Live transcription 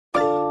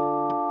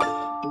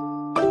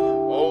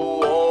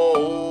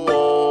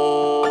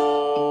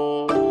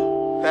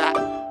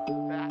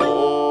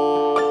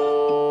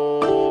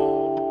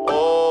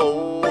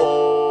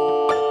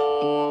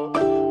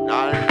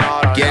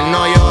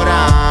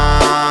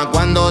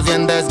Cuando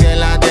sientes que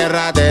la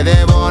tierra te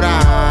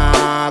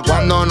devora,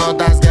 cuando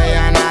notas que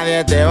ya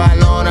nadie te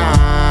valora,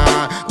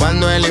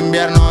 cuando el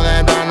invierno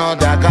de plano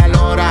te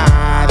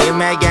acalora.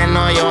 Dime quién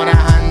no llora,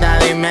 anda,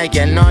 dime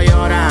quién no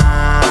llora.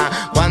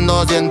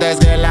 Cuando sientes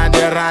que la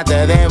tierra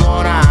te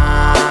devora,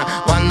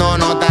 cuando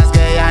notas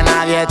que ya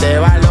nadie te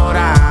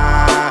valora,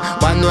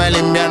 cuando el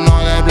invierno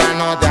de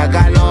plano te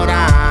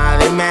acalora.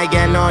 Dime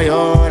quién no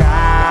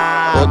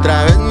llora.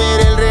 Otra vez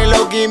miré el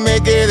reloj y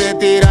me quedé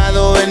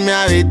tirado en mi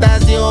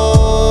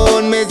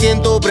habitación. Me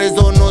siento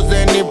preso, no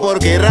sé ni por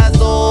qué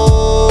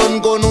razón,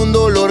 con un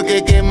dolor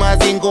que quema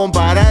sin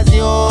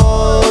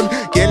comparación.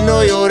 ¿Quién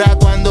no llora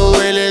cuando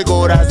duele el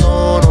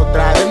corazón?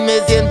 Otra vez me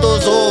siento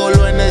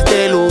solo en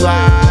este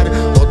lugar,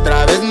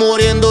 otra vez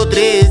muriendo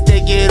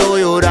triste quiero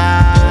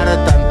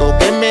llorar. Tanto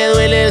que me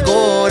duele el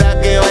cora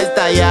que va a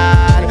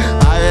estallar.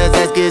 A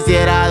veces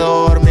quisiera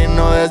dormir,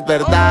 no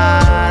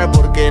despertar,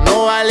 porque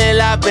no vale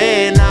la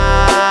pena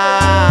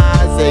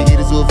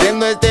seguir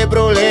sufriendo este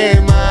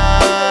problema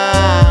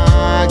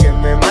que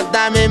me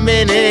mata, me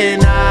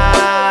envenena.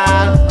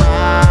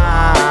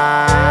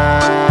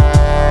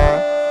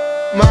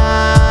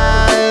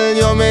 Mal,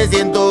 yo me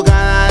siento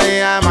cada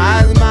día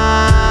más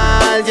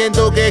mal.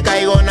 Siento que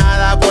caigo,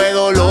 nada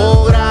puedo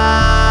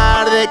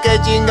lograr. ¿De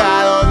qué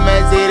chingados me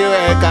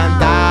sirve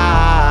cantar?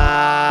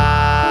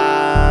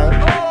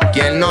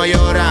 ¿Quién no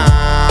llora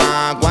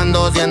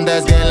cuando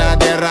sientes que la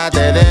tierra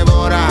te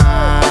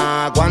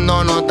devora,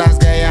 cuando notas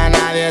que ya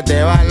nadie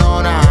te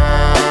valora,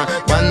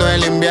 cuando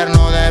el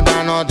invierno de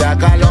plano te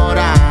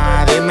acalora?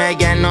 Dime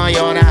quién no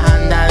llora,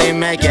 anda,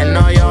 dime quién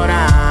no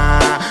llora.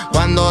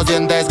 Cuando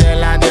sientes que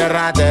la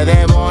tierra te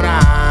devora,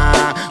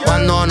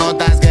 cuando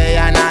notas que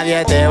ya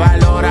nadie te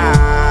valora,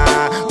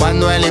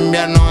 cuando el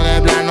invierno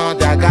de plano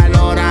te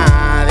acalora.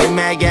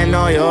 Dime quién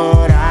no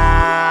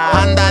llora.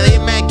 Anda,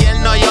 dime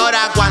quién no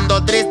llora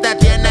cuando triste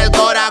tiene el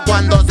cora,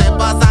 cuando se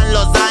pasan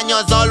los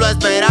años solo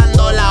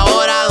esperando la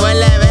hora.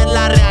 Duele ver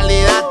la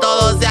realidad,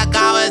 todo se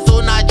acaba, es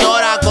una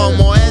llora,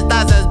 como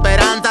estas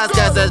esperanzas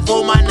que se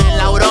esfuman en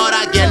la aurora.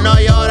 ¿Quién no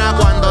llora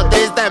cuando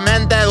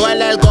tristemente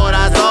duele el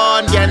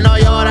corazón? ¿Quién no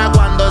llora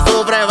cuando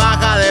sufre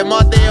baja de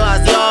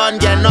motivación?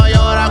 ¿Quién no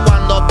llora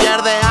cuando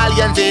pierde a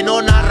alguien sin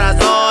una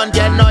razón?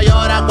 ¿Quién no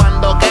llora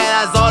cuando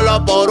queda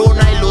solo por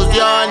una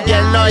ilusión?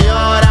 ¿Quién no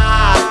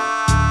llora?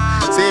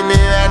 Si mi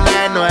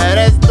veneno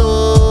eres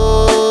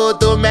tú,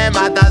 tú me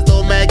matas,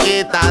 tú me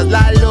quitas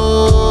la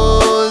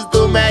luz,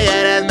 tú me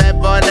hieres, me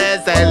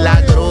pones en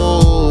la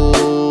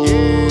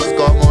cruz,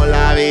 como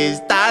la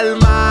vista al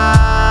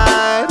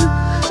mar,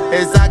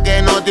 esa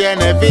que no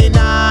tiene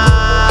final.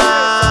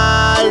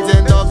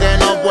 Siento que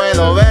no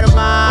puedo ver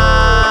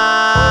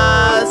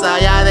más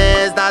allá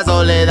de esta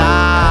soledad.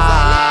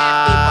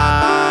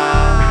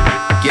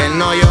 ¿Quién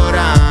no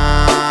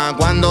llora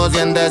cuando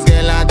sientes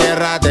que la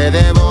tierra te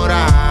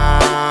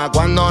devora,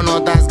 cuando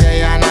notas que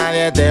ya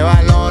nadie te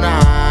valora,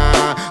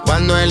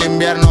 cuando el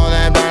invierno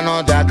de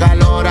plano te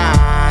acalora?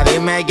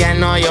 Dime quién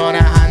no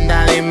llora,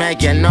 anda, dime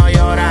quién no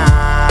llora.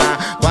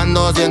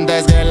 Cuando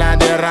sientes que la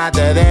tierra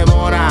te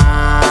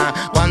devora,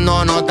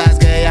 cuando notas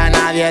que ya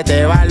nadie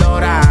te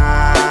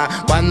valora,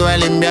 cuando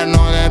el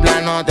invierno de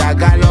plano te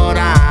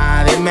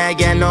acalora. Dime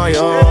quién no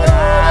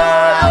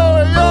llora.